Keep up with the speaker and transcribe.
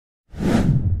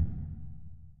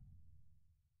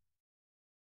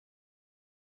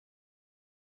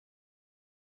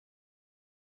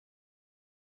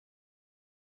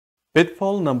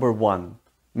Pitfall number 1,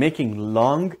 making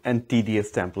long and tedious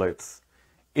templates.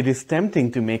 It is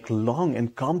tempting to make long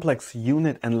and complex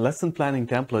unit and lesson planning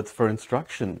templates for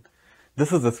instruction.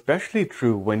 This is especially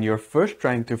true when you're first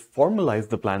trying to formalize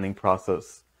the planning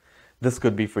process. This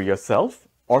could be for yourself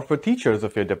or for teachers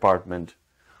of your department.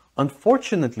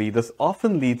 Unfortunately, this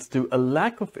often leads to a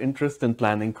lack of interest in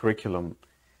planning curriculum.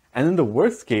 And in the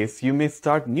worst case, you may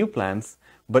start new plans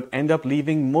but end up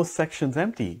leaving most sections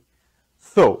empty.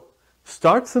 So,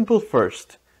 start simple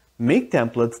first. Make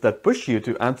templates that push you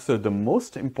to answer the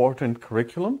most important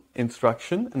curriculum,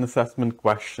 instruction, and assessment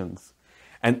questions.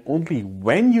 And only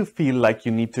when you feel like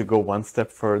you need to go one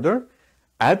step further,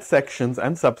 add sections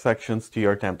and subsections to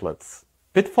your templates.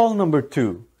 Pitfall number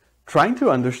 2, trying to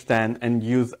understand and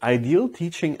use ideal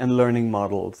teaching and learning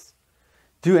models.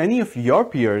 Do any of your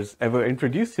peers ever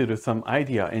introduce you to some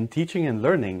idea in teaching and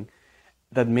learning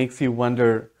that makes you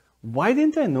wonder, why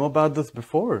didn't I know about this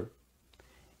before?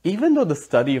 Even though the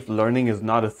study of learning is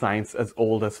not a science as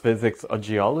old as physics or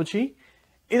geology,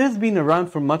 it has been around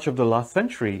for much of the last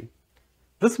century.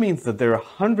 This means that there are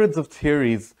hundreds of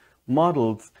theories,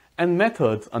 models, and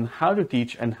methods on how to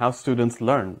teach and how students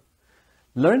learn.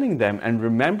 Learning them and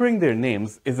remembering their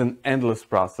names is an endless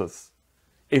process.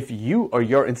 If you or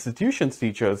your institution's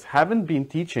teachers haven't been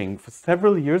teaching for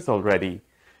several years already,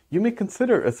 you may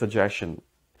consider a suggestion.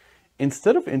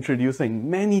 Instead of introducing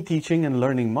many teaching and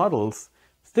learning models,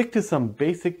 stick to some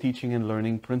basic teaching and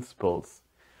learning principles.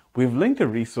 We've linked a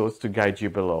resource to guide you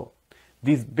below.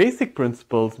 These basic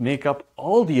principles make up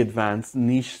all the advanced,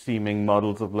 niche-seeming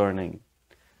models of learning.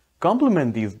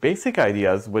 Complement these basic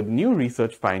ideas with new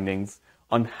research findings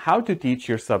on how to teach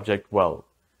your subject well.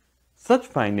 Such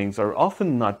findings are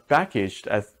often not packaged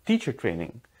as teacher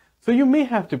training, so you may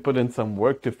have to put in some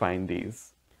work to find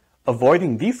these.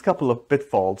 Avoiding these couple of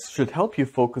pitfalls should help you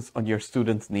focus on your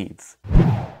students' needs.